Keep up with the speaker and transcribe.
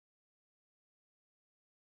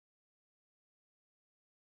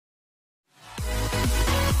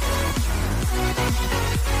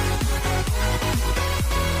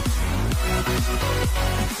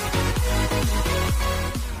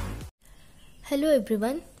Hello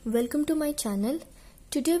everyone, welcome to my channel.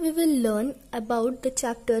 Today we will learn about the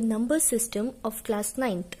chapter number system of class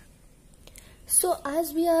 9th. So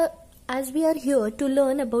as we are here to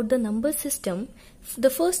learn about the number system, the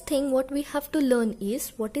first thing what we have to learn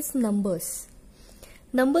is what is numbers.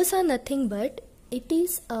 Numbers are nothing but it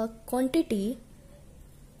is a quantity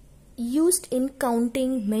used in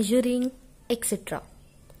counting, measuring, etc.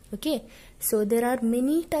 Okay, so there are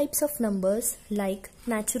many types of numbers like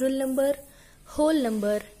natural number, whole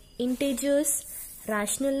number, integers,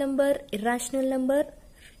 rational number, irrational number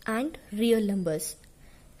and real numbers.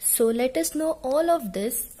 So let us know all of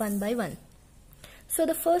this one by one. So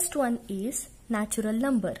the first one is natural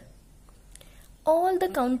number. All the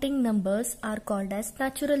counting numbers are called as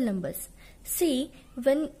natural numbers. See,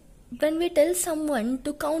 when we tell someone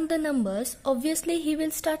to count the numbers, obviously he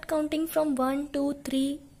will start counting from 1, 2,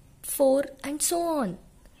 3, 4 and so on.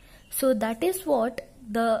 So that is what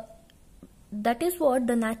the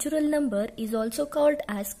natural number is also called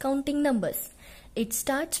as counting numbers. It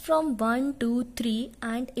starts from 1, 2, 3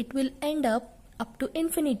 and it will end up to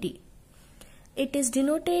infinity. It is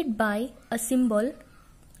denoted by a symbol,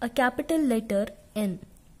 a capital letter N.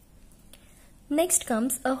 Next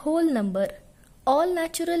comes a whole number. All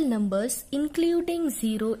natural numbers including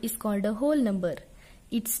 0 is called a whole number.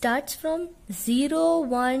 It starts from 0,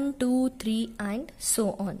 1, 2, 3 and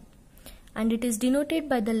so on. And it is denoted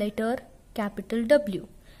by the letter capital W.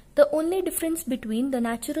 The only difference between the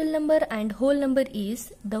natural number and whole number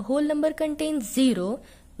is the whole number contains 0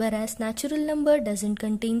 whereas natural number doesn't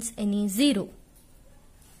contain any 0.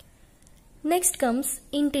 Next comes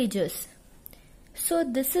integers. So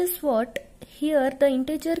this is what here the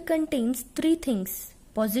integer contains three things: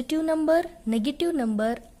 positive number, negative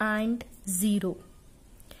number and 0.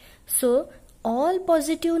 So all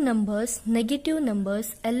positive numbers, negative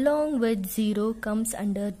numbers along with 0 comes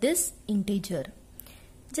under this integer.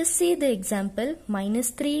 Just see the example: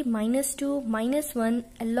 -3, -2, -1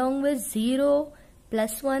 along with 0,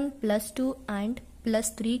 +1, +2 and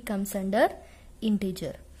 +3 comes under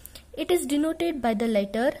integer. It is denoted by the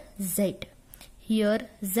letter Z. Here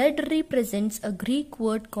Z represents a Greek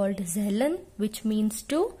word called zelen, which means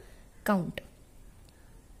to count.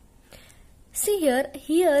 See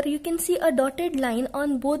here you can see a dotted line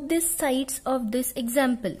on both these sides of this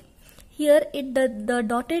example. Here the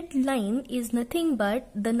dotted line is nothing but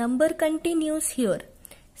the number continues here.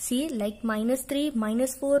 See, like -3,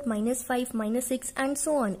 -4, -5, -6 and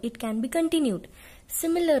so on. It can be continued.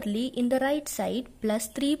 Similarly, in the right side,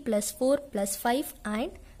 +3, +4, +5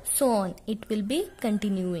 and so on. It will be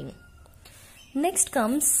continuing. Next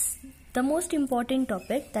comes the most important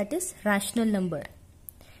topic, that is rational number.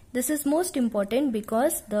 This is most important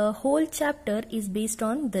because the whole chapter is based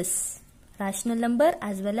on this, rational number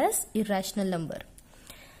as well as irrational number.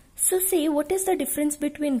 So see, what is the difference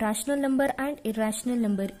between rational number and irrational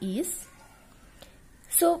number is.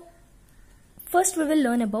 So first we will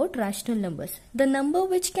learn about rational numbers. The number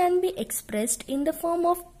which can be expressed in the form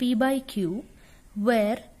of P by Q,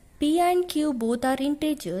 where P and Q both are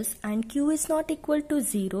integers and Q is not equal to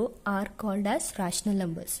 0, are called as rational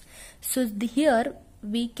numbers. So here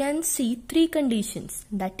we can see three conditions.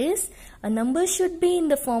 That is, a number should be in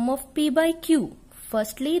the form of P by Q.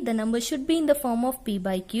 Firstly, the number should be in the form of P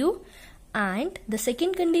by Q, and the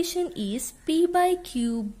second condition is P by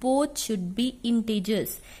Q both should be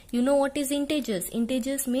integers. You know what is integers?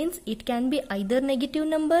 Integers means it can be either negative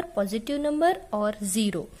number, positive number or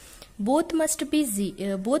 0. Both must be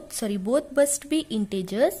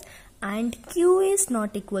integers and Q is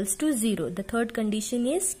not equals to 0. The third condition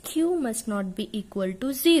is Q must not be equal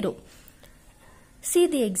to 0. See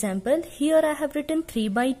the example. Here I have written 3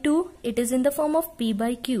 by 2. It is in the form of P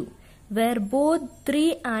by Q, where both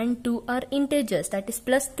 3 and 2 are integers. That is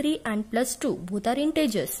 +3 and +2. Both are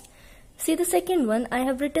integers. See the second one. I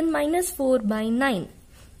have written -4 by 9.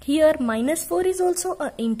 Here -4 is also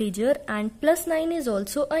an integer and +9 is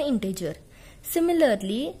also an integer.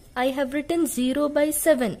 Similarly, I have written 0 by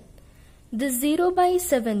 7. This 0 by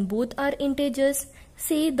 7 both are integers.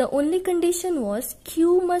 See, the only condition was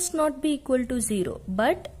Q must not be equal to 0.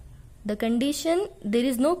 But there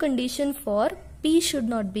is no condition for P should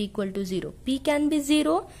not be equal to 0. P can be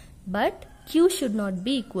 0 but Q should not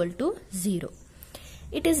be equal to 0.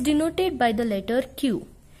 It is denoted by the letter Q.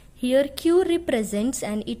 Here Q represents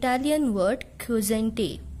an Italian word quotient.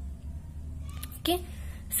 Okay.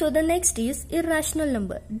 So the next is irrational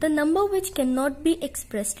number. The number which cannot be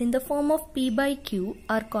expressed in the form of P by Q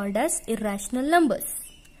are called as irrational numbers.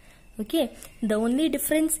 Okay. The only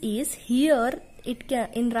difference is here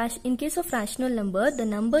in case of rational number, the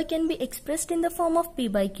number can be expressed in the form of P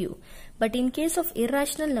by Q. But in case of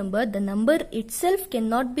irrational number, the number itself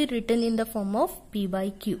cannot be written in the form of p by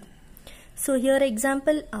q. So here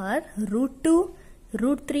example are root 2,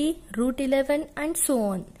 root 3, root 11 and so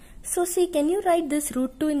on. So see, can you write this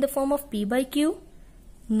root 2 in the form of p by q?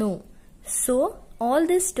 No. So all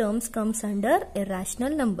these terms comes under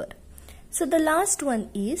irrational number. So the last one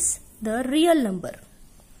is the real number.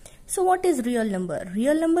 So what is real number?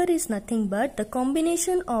 Real number is nothing but the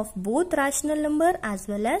combination of both rational number as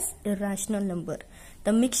well as irrational number.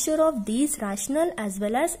 The mixture of these rational as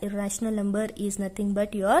well as irrational number is nothing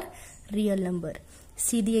but your real number.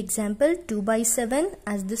 See the example 2 by 7,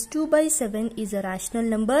 as this 2 by 7 is a rational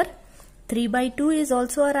number. 3 by 2 is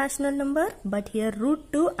also a rational number, but here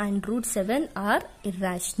root 2 and root 7 are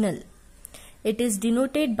irrational. It is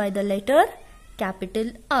denoted by the letter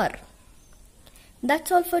capital R.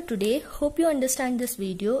 That's all for today. Hope you understand this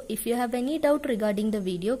video. If you have any doubt regarding the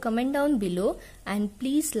video, comment down below and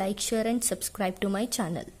please like, share and subscribe to my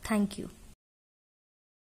channel. Thank you.